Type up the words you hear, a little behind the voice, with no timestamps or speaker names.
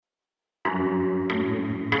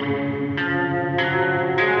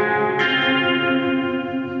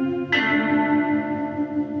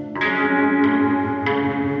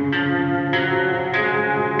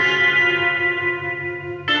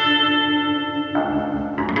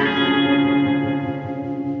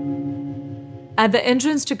At the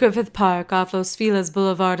entrance to Griffith Park off Los Feliz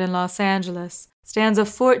Boulevard in Los Angeles stands a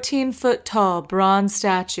 14-foot-tall bronze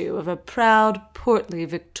statue of a proud, portly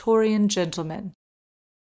Victorian gentleman.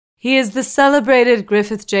 He is the celebrated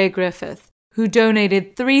Griffith J. Griffith, who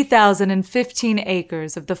donated 3,015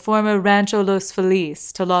 acres of the former Rancho Los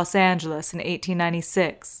Feliz to Los Angeles in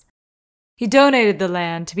 1896. He donated the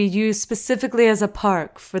land to be used specifically as a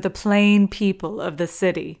park for the plain people of the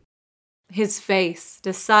city. His face,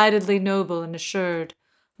 decidedly noble and assured,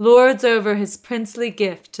 lords over his princely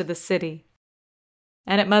gift to the city.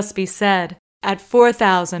 And it must be said, at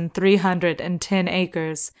 4,310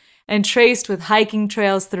 acres, and traced with hiking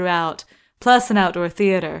trails throughout, plus an outdoor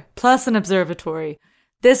theater, plus an observatory,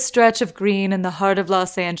 this stretch of green in the heart of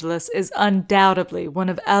Los Angeles is undoubtedly one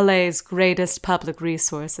of LA's greatest public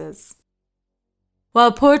resources.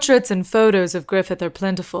 While portraits and photos of Griffith are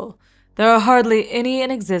plentiful, there are hardly any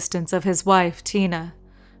in existence of his wife, Tina,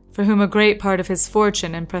 for whom a great part of his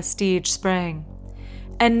fortune and prestige sprang,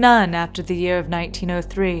 and none after the year of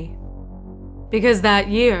 1903. Because that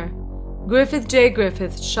year, Griffith J.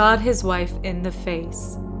 Griffith shot his wife in the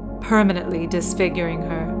face, permanently disfiguring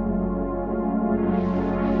her.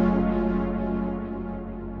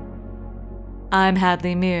 I'm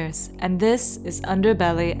Hadley Mears, and this is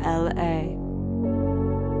Underbelly LA.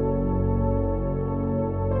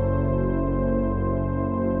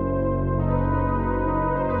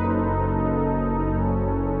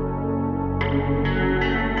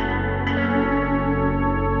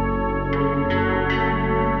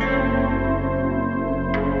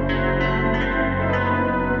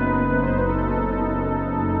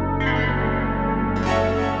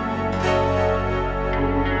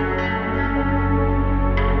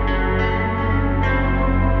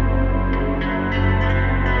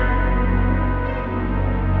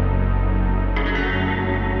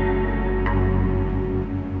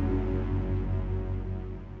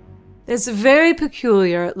 This very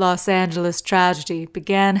peculiar Los Angeles tragedy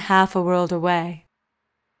began half a world away.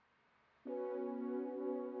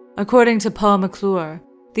 According to Paul McClure,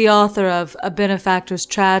 the author of A Benefactor's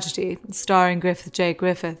Tragedy, starring Griffith J.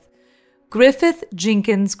 Griffith, Griffith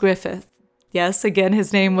Jenkins Griffith, yes, again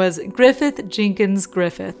his name was Griffith Jenkins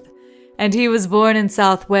Griffith, and he was born in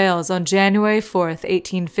South Wales on January 4th,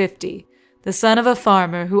 1850, the son of a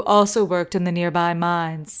farmer who also worked in the nearby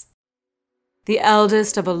mines. The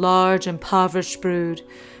eldest of a large, impoverished brood,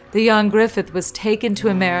 the young Griffith was taken to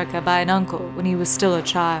America by an uncle when he was still a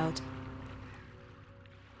child.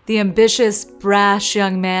 The ambitious, brash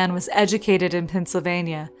young man was educated in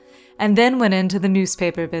Pennsylvania and then went into the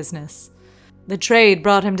newspaper business. The trade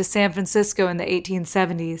brought him to San Francisco in the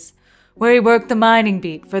 1870s, where he worked the mining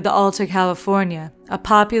beat for the Alta California, a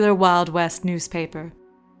popular Wild West newspaper.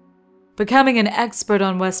 Becoming an expert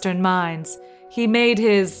on Western mines, he made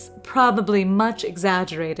his, probably much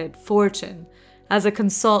exaggerated, fortune as a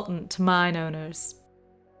consultant to mine owners.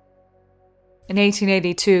 In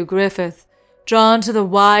 1882, Griffith, drawn to the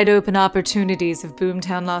wide-open opportunities of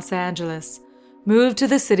boomtown Los Angeles, moved to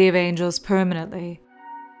the City of Angels permanently.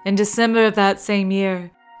 In December of that same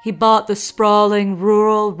year, he bought the sprawling,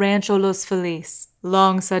 rural Rancho Los Feliz,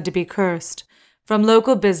 long said to be cursed, from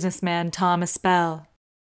local businessman Thomas Bell.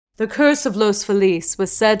 The curse of Los Feliz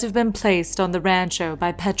was said to have been placed on the rancho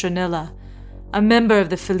by Petronilla, a member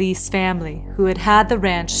of the Feliz family who had had the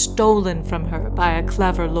ranch stolen from her by a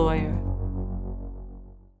clever lawyer.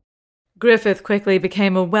 Griffith quickly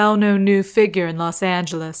became a well-known new figure in Los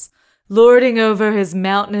Angeles, lording over his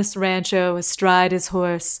mountainous rancho astride his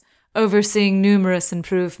horse, overseeing numerous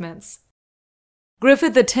improvements.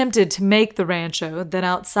 Griffith attempted to make the rancho, then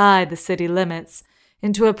outside the city limits,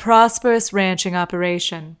 into a prosperous ranching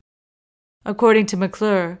operation. According to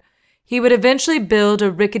McClure, he would eventually build a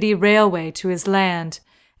rickety railway to his land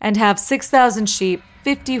and have 6,000 sheep,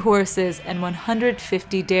 50 horses, and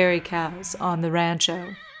 150 dairy cows on the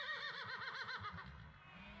rancho.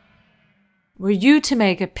 Were you to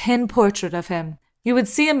make a pen portrait of him, you would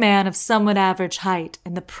see a man of somewhat average height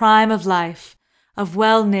in the prime of life, of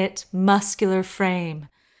well-knit, muscular frame,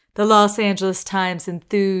 the Los Angeles Times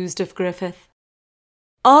enthused of Griffith.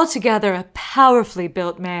 Altogether a powerfully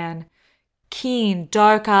built man, keen,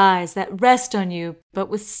 dark eyes that rest on you, but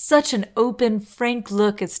with such an open, frank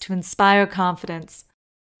look as to inspire confidence,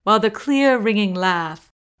 while the clear, ringing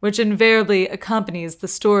laugh, which invariably accompanies the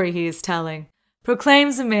story he is telling,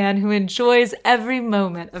 proclaims a man who enjoys every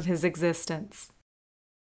moment of his existence.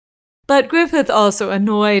 But Griffith also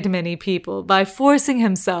annoyed many people by forcing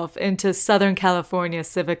himself into Southern California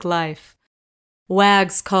civic life.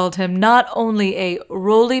 Wags called him not only a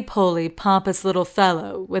roly-poly, pompous little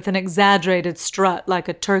fellow with an exaggerated strut like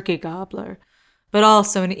a turkey gobbler, but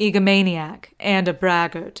also an egomaniac and a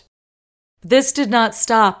braggart. This did not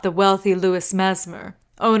stop the wealthy Louis Mesmer,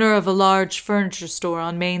 owner of a large furniture store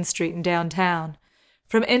on Main Street in downtown,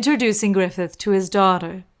 from introducing Griffith to his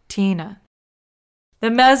daughter, Tina. The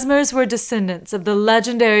Mesmers were descendants of the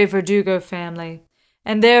legendary Verdugo family,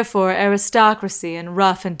 and therefore aristocracy in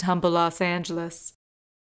rough and tumble Los Angeles.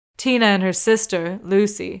 Tina and her sister,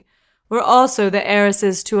 Lucy, were also the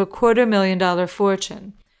heiresses to a $250,000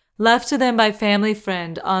 fortune, left to them by family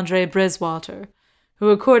friend Andre Briswalter, who,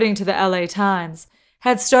 according to the LA Times,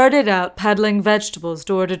 had started out peddling vegetables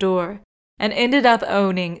door to door and ended up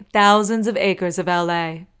owning thousands of acres of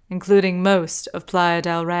LA, including most of Playa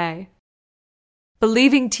del Rey.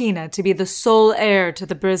 Believing Tina to be the sole heir to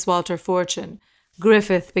the Briswalter fortune,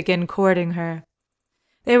 Griffith began courting her.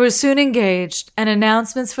 They were soon engaged, and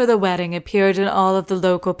announcements for the wedding appeared in all of the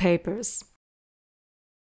local papers.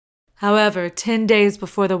 However, 10 days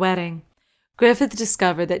before the wedding, Griffith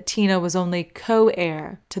discovered that Tina was only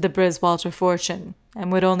co-heir to the Briswalter fortune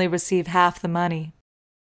and would only receive half the money.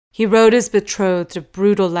 He wrote his betrothed a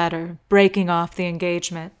brutal letter, breaking off the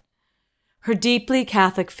engagement. Her deeply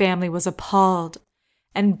Catholic family was appalled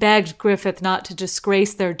and begged Griffith not to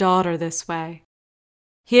disgrace their daughter this way.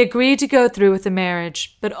 He agreed to go through with the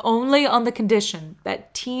marriage, but only on the condition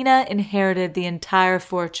that Tina inherited the entire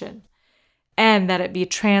fortune and that it be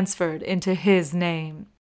transferred into his name.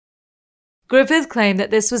 Griffith claimed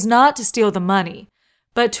that this was not to steal the money,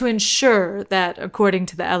 but to ensure that, according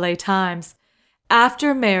to the LA Times,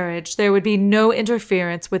 after marriage there would be no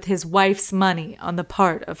interference with his wife's money on the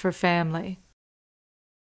part of her family.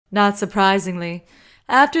 Not surprisingly,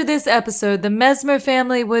 after this episode, the Mesmer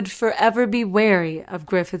family would forever be wary of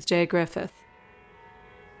Griffith J. Griffith.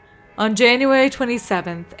 On January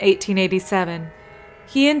 27, 1887,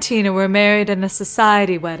 he and Tina were married in a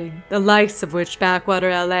society wedding, the likes of which backwater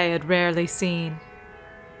LA had rarely seen.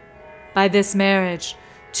 By this marriage,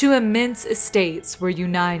 2 immense estates were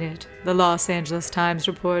united, the Los Angeles Times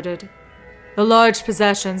reported. The large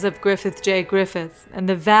possessions of Griffith J. Griffith and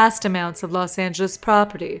the vast amounts of Los Angeles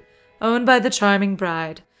property owned by the charming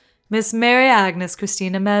bride, Miss Mary Agnes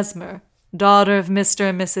Christina Mesmer, daughter of Mr.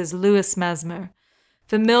 and Mrs. Louis Mesmer,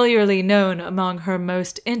 familiarly known among her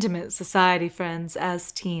most intimate society friends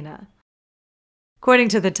as Tina. According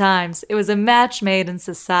to the Times, it was a match made in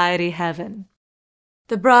society heaven.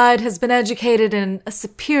 The bride has been educated in a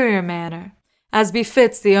superior manner, as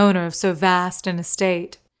befits the owner of so vast an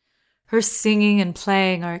estate. Her singing and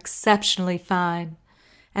playing are exceptionally fine,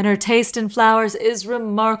 and her taste in flowers is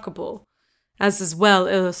remarkable, as is well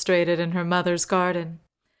illustrated in her mother's garden.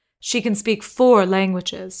 She can speak 4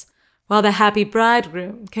 languages, while the happy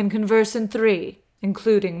bridegroom can converse in 3,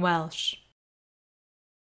 including Welsh.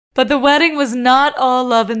 But the wedding was not all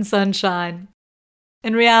love and sunshine.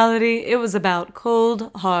 In reality, it was about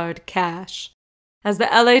cold, hard cash, as the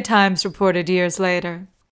LA Times reported years later.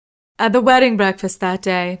 At the wedding breakfast that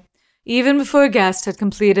day, even before guests had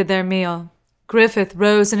completed their meal, Griffith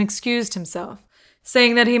rose and excused himself,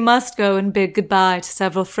 saying that he must go and bid goodbye to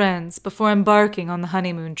several friends before embarking on the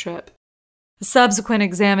honeymoon trip. A subsequent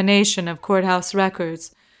examination of courthouse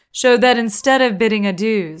records showed that instead of bidding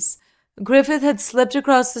adieus, Griffith had slipped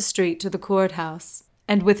across the street to the courthouse,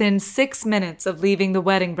 and within 6 minutes of leaving the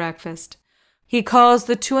wedding breakfast, he caused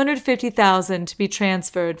the $250,000 to be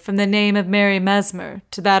transferred from the name of Mary Mesmer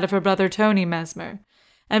to that of her brother Tony Mesmer,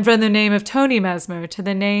 and from the name of Tony Mesmer to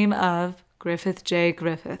the name of Griffith J.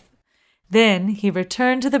 Griffith. Then he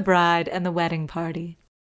returned to the bride and the wedding party.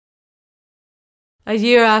 A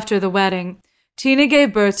year after the wedding, Tina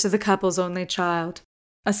gave birth to the couple's only child,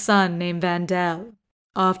 a son named Vandel,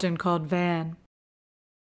 often called Van.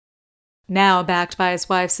 Now backed by his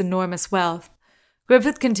wife's enormous wealth,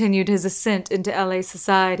 Griffith continued his ascent into LA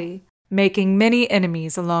society, making many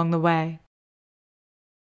enemies along the way.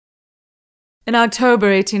 In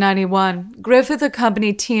October 1891, Griffith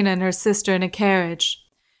accompanied Tina and her sister in a carriage.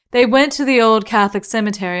 They went to the old Catholic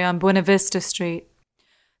cemetery on Buena Vista Street.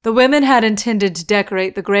 The women had intended to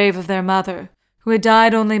decorate the grave of their mother, who had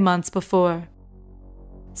died only months before.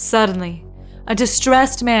 Suddenly, a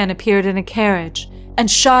distressed man appeared in a carriage and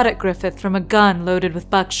shot at Griffith from a gun loaded with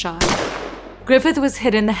buckshot. Griffith was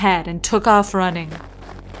hit in the head and took off running.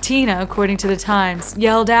 Tina, according to the Times,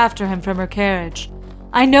 yelled after him from her carriage,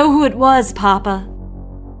 "I know who it was, Papa."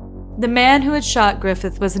 The man who had shot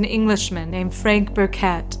Griffith was an Englishman named Frank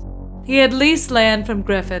Burkett. He had leased land from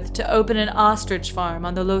Griffith to open an ostrich farm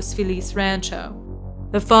on the Los Feliz Rancho.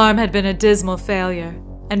 The farm had been a dismal failure,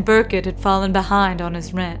 and Burkett had fallen behind on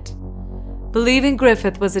his rent. Believing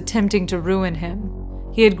Griffith was attempting to ruin him,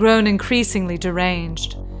 he had grown increasingly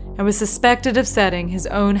deranged and was suspected of setting his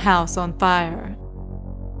own house on fire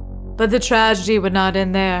But the tragedy would not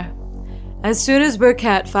end there. As soon as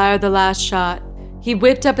Burkett fired the last shot, he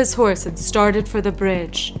whipped up his horse and started for the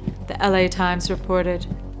bridge, the LA Times reported.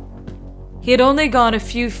 He had only gone a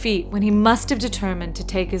few feet when he must have determined to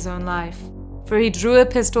take his own life, for he drew a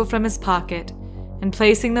pistol from his pocket, and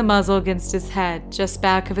placing the muzzle against his head just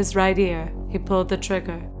back of his right ear, he pulled the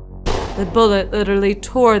trigger. The bullet literally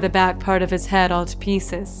tore the back part of his head all to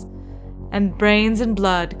pieces, and brains and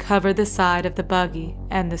blood covered the side of the buggy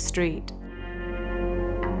and the street.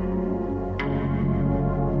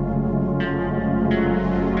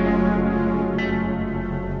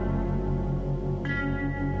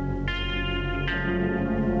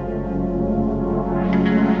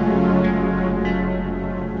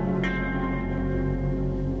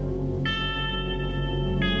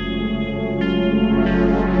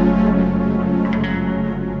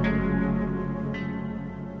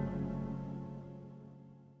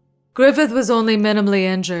 Griffith was only minimally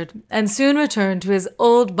injured and soon returned to his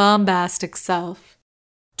old bombastic self.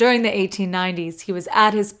 During the 1890s, he was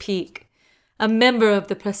at his peak, a member of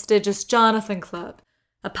the prestigious Jonathan Club,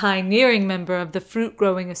 a pioneering member of the Fruit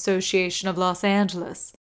Growing Association of Los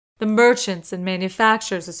Angeles, the Merchants and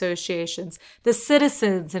Manufacturers Associations, the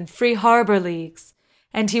Citizens and Free Harbor Leagues,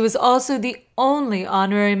 and he was also the only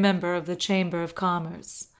honorary member of the Chamber of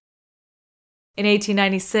Commerce. In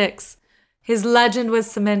 1896, his legend was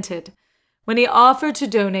cemented when he offered to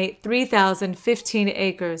donate 3,015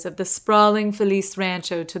 acres of the sprawling Feliz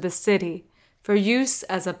Rancho to the city for use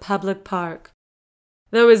as a public park.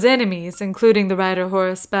 Though his enemies, including the writer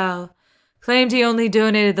Horace Bell, claimed he only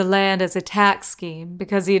donated the land as a tax scheme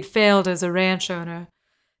because he had failed as a ranch owner,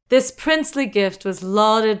 this princely gift was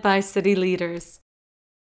lauded by city leaders.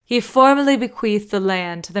 He formally bequeathed the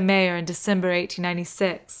land to the mayor in December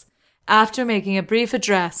 1896, after making a brief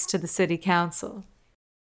address to the city council.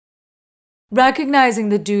 Recognizing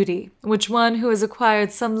the duty which one who has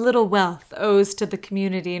acquired some little wealth owes to the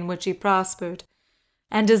community in which he prospered,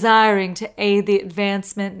 and desiring to aid the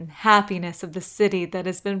advancement and happiness of the city that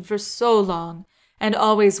has been for so long and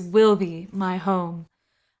always will be my home,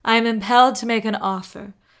 I am impelled to make an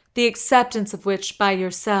offer, the acceptance of which by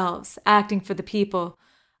yourselves, acting for the people,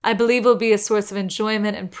 I believe will be a source of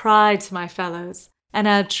enjoyment and pride to my fellows, and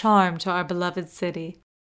add charm to our beloved city.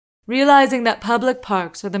 Realizing that public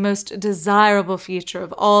parks are the most desirable feature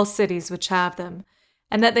of all cities which have them,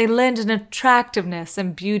 and that they lend an attractiveness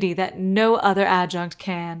and beauty that no other adjunct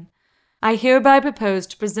can, I hereby propose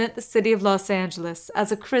to present the city of Los Angeles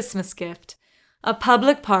as a Christmas gift, a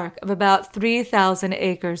public park of about 3,000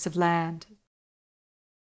 acres of land.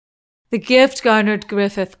 The gift garnered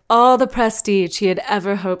Griffith all the prestige he had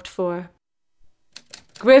ever hoped for.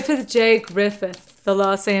 Griffith J. Griffith, the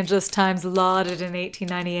Los Angeles Times lauded in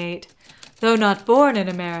 1898, though not born in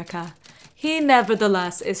America, he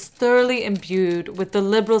nevertheless is thoroughly imbued with the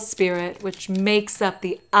liberal spirit which makes up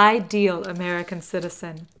the ideal American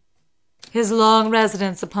citizen. His long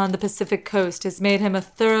residence upon the Pacific coast has made him a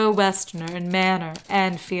thorough Westerner in manner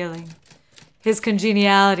and feeling. His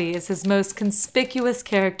congeniality is his most conspicuous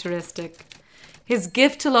characteristic. His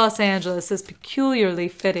gift to Los Angeles is peculiarly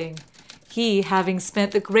fitting, he having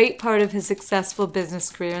spent the great part of his successful business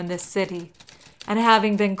career in this city, and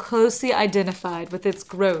having been closely identified with its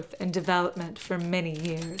growth and development for many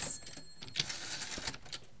years.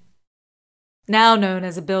 Now known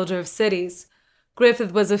as a builder of cities,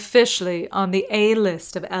 Griffith was officially on the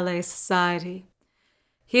A-list of LA society.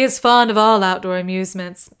 He is fond of all outdoor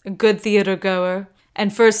amusements, a good theater goer,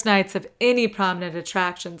 and first nights of any prominent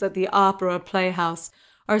attractions at the opera or playhouse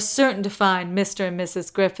are certain to find Mr. and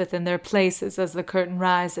Mrs. Griffith in their places as the curtain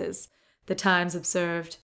rises, the Times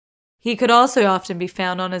observed. He could also often be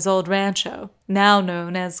found on his old rancho, now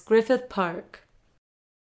known as Griffith Park.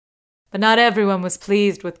 But not everyone was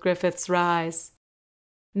pleased with Griffith's rise.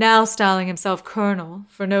 Now styling himself Colonel,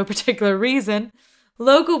 for no particular reason,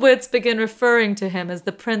 local wits began referring to him as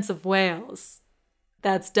the Prince of Wales.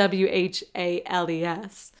 That's W-H-A-L-E-S.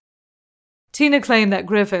 Tina claimed that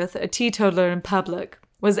Griffith, a teetotaler in public,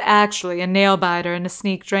 was actually a nail-biter and a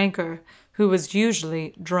sneak drinker who was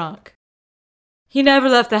usually drunk. He never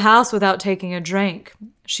left the house without taking a drink,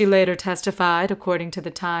 she later testified, according to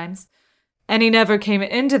the Times, and he never came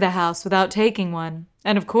into the house without taking one,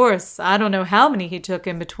 and of course, I don't know how many he took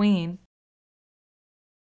in between.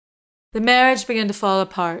 The marriage began to fall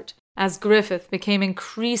apart as Griffith became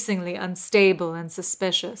increasingly unstable and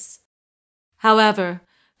suspicious. However,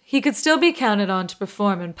 he could still be counted on to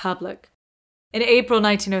perform in public. In April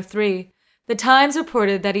 1903, the Times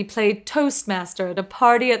reported that he played Toastmaster at a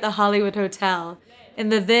party at the Hollywood Hotel in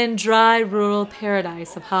the then dry rural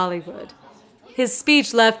paradise of Hollywood. His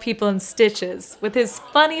speech left people in stitches with his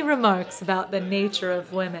funny remarks about the nature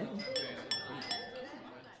of women.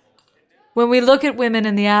 When we look at women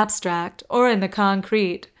in the abstract or in the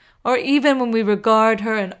concrete, or even when we regard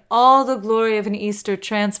her in all the glory of an Easter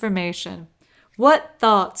transformation, what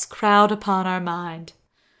thoughts crowd upon our mind?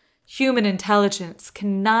 Human intelligence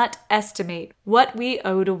cannot estimate what we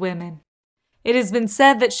owe to women. It has been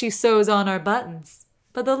said that she sews on our buttons,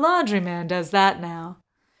 but the laundryman does that now.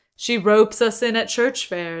 She ropes us in at church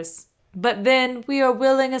fairs, but then we are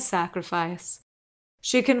willing a sacrifice.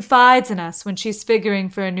 She confides in us when she's figuring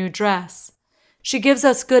for a new dress. She gives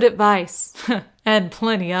us good advice, and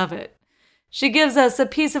plenty of it. She gives us a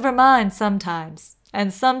piece of her mind sometimes,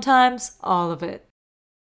 and sometimes all of it.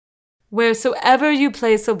 Wheresoever you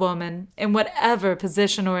place a woman, in whatever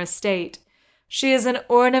position or estate, she is an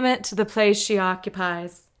ornament to the place she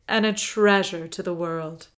occupies, and a treasure to the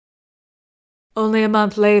world. Only a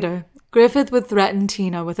month later, Griffith would threaten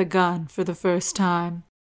Tina with a gun for the first time.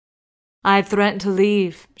 "I threatened to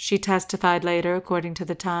leave," she testified later, according to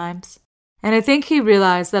the Times, "and I think he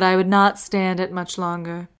realized that I would not stand it much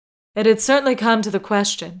longer. It had certainly come to the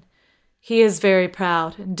question. He is very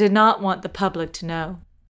proud and did not want the public to know."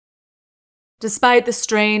 Despite the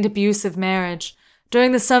strained, abusive marriage,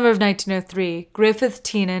 during the summer of 1903, Griffith,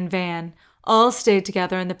 Tina, and Van all stayed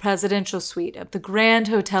together in the presidential suite of the Grand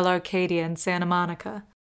Hotel Arcadia in Santa Monica.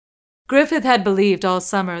 Griffith had believed all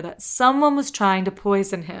summer that someone was trying to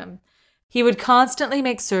poison him. He would constantly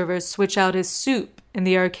make servers switch out his soup in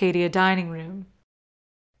the Arcadia dining room.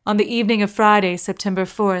 On the evening of Friday, September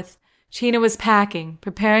 4th, Tina was packing,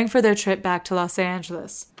 preparing for their trip back to Los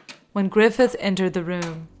Angeles, when Griffith entered the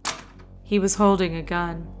room. He was holding a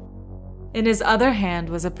gun. In his other hand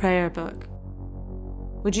was a prayer book.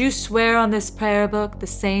 "Would you swear on this prayer book the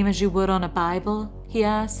same as you would on a Bible?" he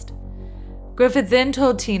asked. Griffith then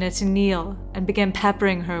told Tina to kneel and began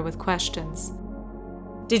peppering her with questions.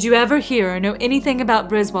 "Did you ever hear or know anything about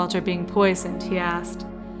Briswalter being poisoned?" he asked.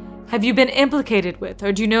 "Have you been implicated with,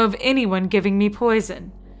 or do you know of anyone giving me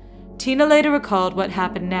poison?" Tina later recalled what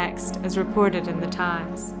happened next, as reported in the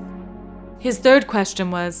Times. His third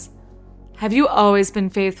question was, "Have you always been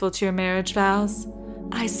faithful to your marriage vows?"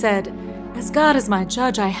 I said, "As God is my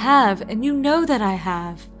judge, I have, and you know that I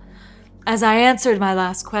have." As I answered my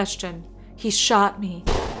last question, he shot me.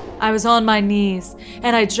 I was on my knees,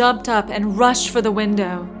 and I jumped up and rushed for the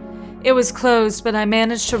window. It was closed, but I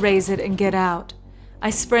managed to raise it and get out. I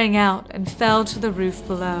sprang out and fell to the roof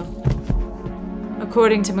below.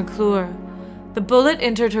 According to McClure, the bullet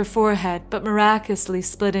entered her forehead but miraculously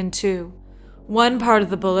split in two. One part of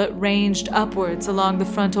the bullet ranged upwards along the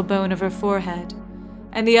frontal bone of her forehead,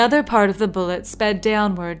 and the other part of the bullet sped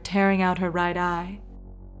downward, tearing out her right eye.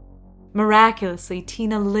 Miraculously,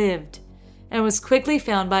 Tina lived and was quickly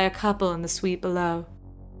found by a couple in the suite below.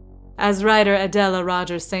 As writer Adela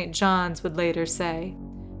Rogers St. John's would later say,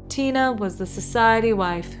 Tina was the society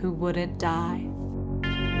wife who wouldn't die.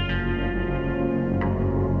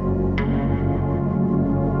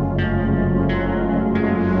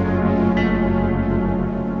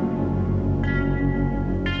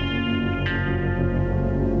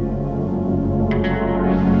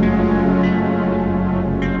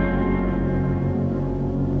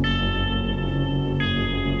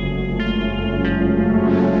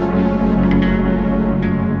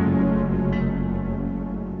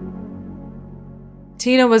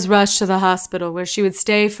 Tina was rushed to the hospital, where she would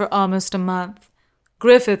stay for almost a month.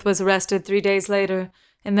 Griffith was arrested 3 days later,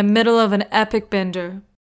 in the middle of an epic bender.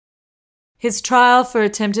 His trial for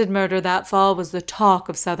attempted murder that fall was the talk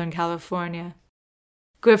of Southern California.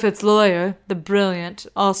 Griffith's lawyer, the brilliant,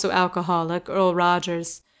 also alcoholic, Earl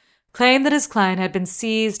Rogers, claimed that his client had been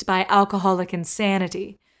seized by alcoholic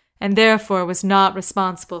insanity, and therefore was not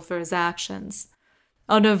responsible for his actions.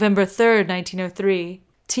 On November 3, 1903,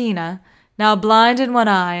 Tina, now blind in one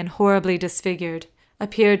eye and horribly disfigured,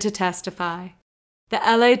 appeared to testify. The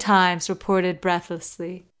LA Times reported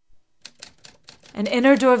breathlessly. An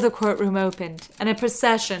inner door of the courtroom opened, and a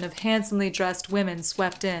procession of handsomely dressed women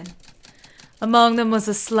swept in. Among them was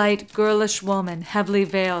a slight, girlish woman, heavily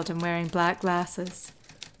veiled and wearing black glasses.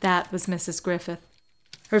 That was Mrs. Griffith.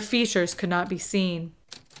 Her features could not be seen.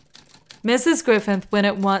 Mrs. Griffith went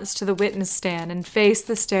at once to the witness stand and faced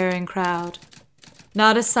the staring crowd.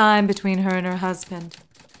 Not a sign between her and her husband.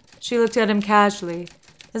 She looked at him casually,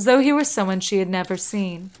 as though he were someone she had never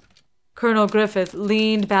seen. Colonel Griffith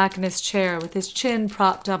leaned back in his chair with his chin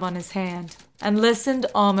propped up on his hand and listened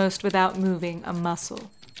almost without moving a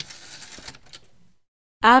muscle.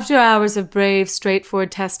 After hours of brave,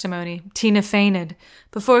 straightforward testimony, Tina fainted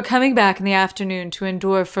before coming back in the afternoon to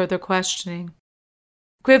endure further questioning.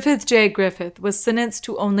 Griffith J. Griffith was sentenced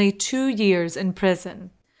to only 2 years in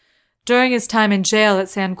prison. During his time in jail at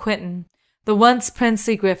San Quentin, the once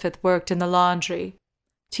princely Griffith worked in the laundry.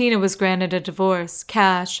 Tina was granted a divorce,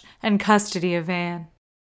 cash, and custody of Van.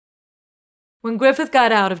 When Griffith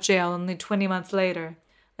got out of jail only 20 months later,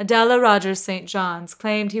 Adela Rogers St. John's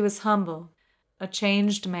claimed he was humble, a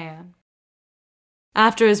changed man.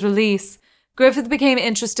 After his release, Griffith became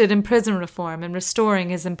interested in prison reform and restoring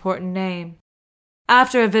his important name.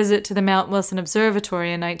 After a visit to the Mount Wilson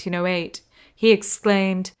Observatory in 1908, he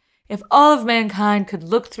exclaimed, "If all of mankind could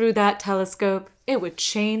look through that telescope, it would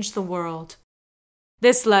change the world."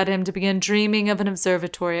 This led him to begin dreaming of an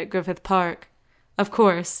observatory at Griffith Park, of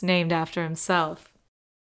course, named after himself.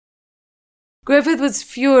 Griffith was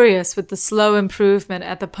furious with the slow improvement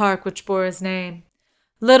at the park which bore his name.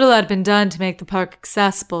 Little had been done to make the park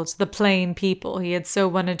accessible to the plain people he had so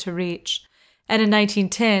wanted to reach, and in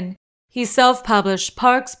 1910, he self-published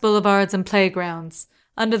Parks, Boulevards, and Playgrounds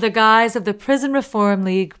under the guise of the Prison Reform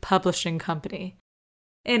League Publishing Company.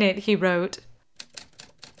 In it, he wrote,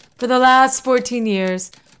 "For the last 14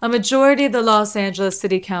 years, a majority of the Los Angeles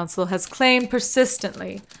City Council has claimed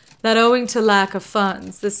persistently that owing to lack of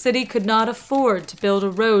funds, the city could not afford to build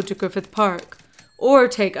a road to Griffith Park or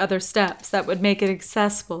take other steps that would make it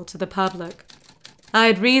accessible to the public. I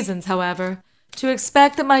had reasons, however, to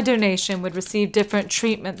expect that my donation would receive different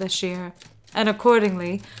treatment this year, and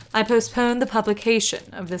accordingly, I postponed the publication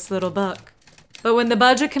of this little book." But when the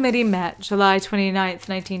Budget Committee met July 29,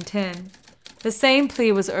 1910, the same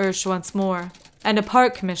plea was urged once more, and a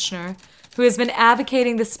park commissioner, who has been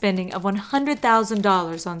advocating the spending of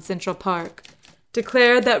 $100,000 on Central Park,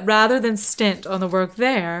 declared that rather than stint on the work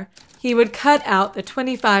there, he would cut out the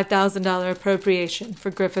 $25,000 appropriation for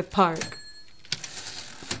Griffith Park.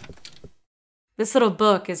 This little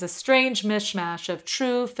book is a strange mishmash of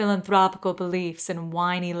true philanthropical beliefs and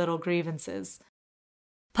whiny little grievances.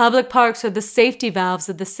 Public parks are the safety valves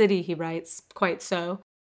of the city, he writes, quite so.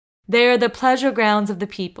 They are the pleasure grounds of the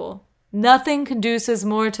people. Nothing conduces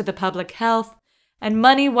more to the public health, and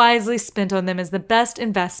money wisely spent on them is the best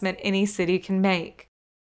investment any city can make.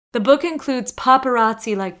 The book includes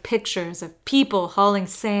paparazzi-like pictures of people hauling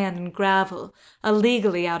sand and gravel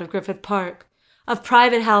illegally out of Griffith Park, of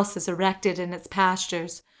private houses erected in its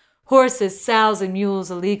pastures, horses, sows, and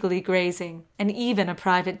mules illegally grazing, and even a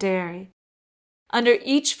private dairy. Under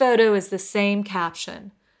each photo is the same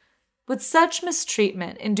caption: "Would such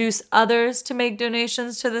mistreatment induce others to make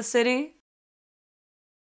donations to the city?"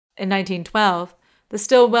 In 1912, the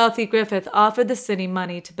still wealthy Griffith offered the city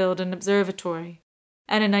money to build an observatory,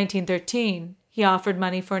 and in 1913, he offered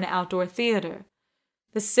money for an outdoor theater.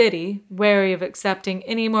 The city, wary of accepting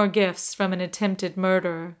any more gifts from an attempted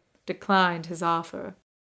murderer, declined his offer.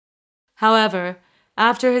 However,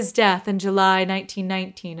 after his death in July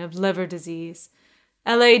 1919 of liver disease,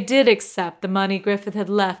 LA did accept the money Griffith had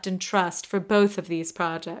left in trust for both of these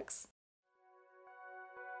projects.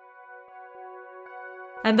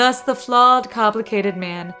 And thus the flawed, complicated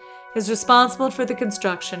man is responsible for the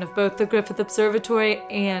construction of both the Griffith Observatory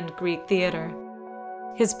and Greek Theater.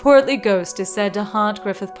 His portly ghost is said to haunt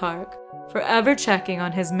Griffith Park, forever checking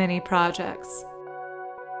on his many projects.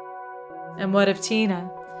 And what of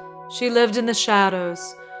Tina? She lived in the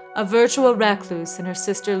shadows, a virtual recluse in her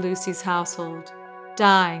sister Lucy's household,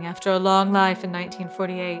 dying after a long life in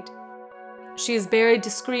 1948. She is buried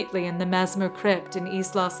discreetly in the Mesmer Crypt in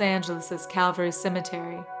East Los Angeles' Calvary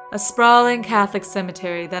Cemetery, a sprawling Catholic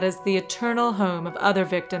cemetery that is the eternal home of other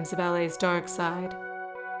victims of LA's dark side.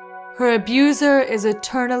 Her abuser is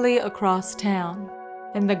eternally across town,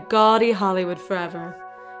 in the gaudy Hollywood forever,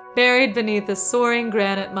 buried beneath a soaring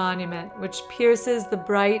granite monument which pierces the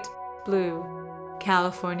bright, blue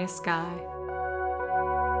California sky.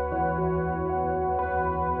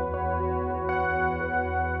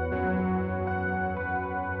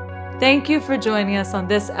 Thank you for joining us on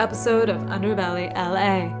this episode of Underbelly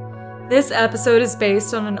LA. This episode is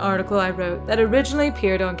based on an article I wrote that originally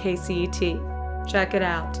appeared on KCET. Check it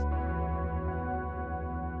out.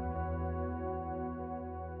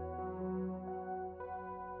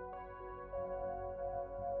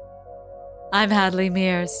 I'm Hadley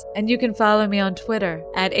Mears, and you can follow me on Twitter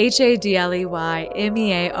at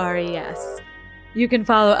HADLEYMEARES. You can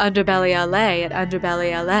follow Underbelly LA at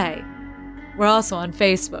Underbelly LA. We're also on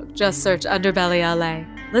Facebook. Just search Underbelly LA.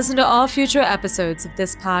 Listen to all future episodes of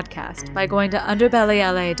this podcast by going to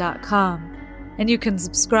underbellyla.com. And you can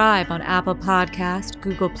subscribe on Apple Podcast,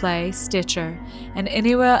 Google Play, Stitcher, and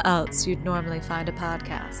anywhere else you'd normally find a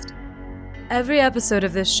podcast. Every episode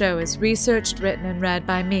of this show is researched, written, and read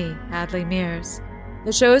by me, Hadley Mears.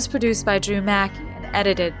 The show is produced by Drew Mackey and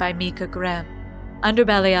edited by Mika Grimm.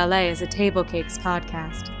 Underbelly LA is a Table Cakes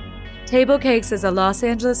podcast. Table Cakes is a Los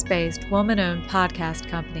Angeles-based, woman-owned podcast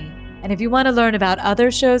company. And if you want to learn about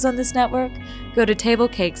other shows on this network, go to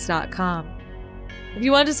tablecakes.com. If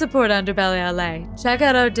you want to support Underbelly LA, check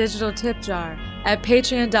out our digital tip jar at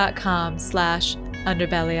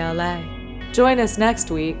patreon.com/underbellyla. Join us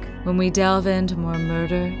next week when we delve into more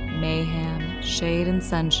murder, mayhem, shade, and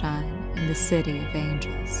sunshine in the City of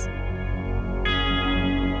Angels.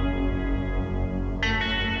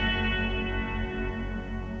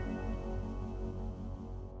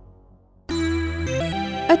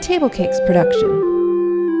 A Table Cakes production.